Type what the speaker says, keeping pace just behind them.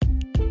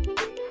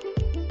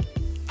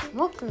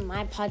Welcome to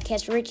my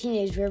podcast, Rich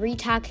News, where we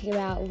talk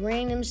about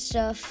random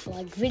stuff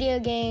like video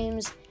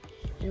games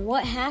and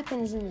what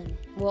happens in them.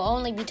 We'll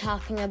only be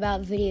talking about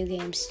video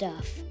game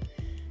stuff.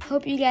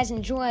 Hope you guys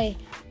enjoy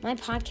my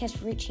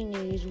podcast, Richie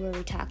News, where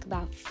we talk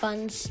about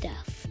fun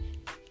stuff.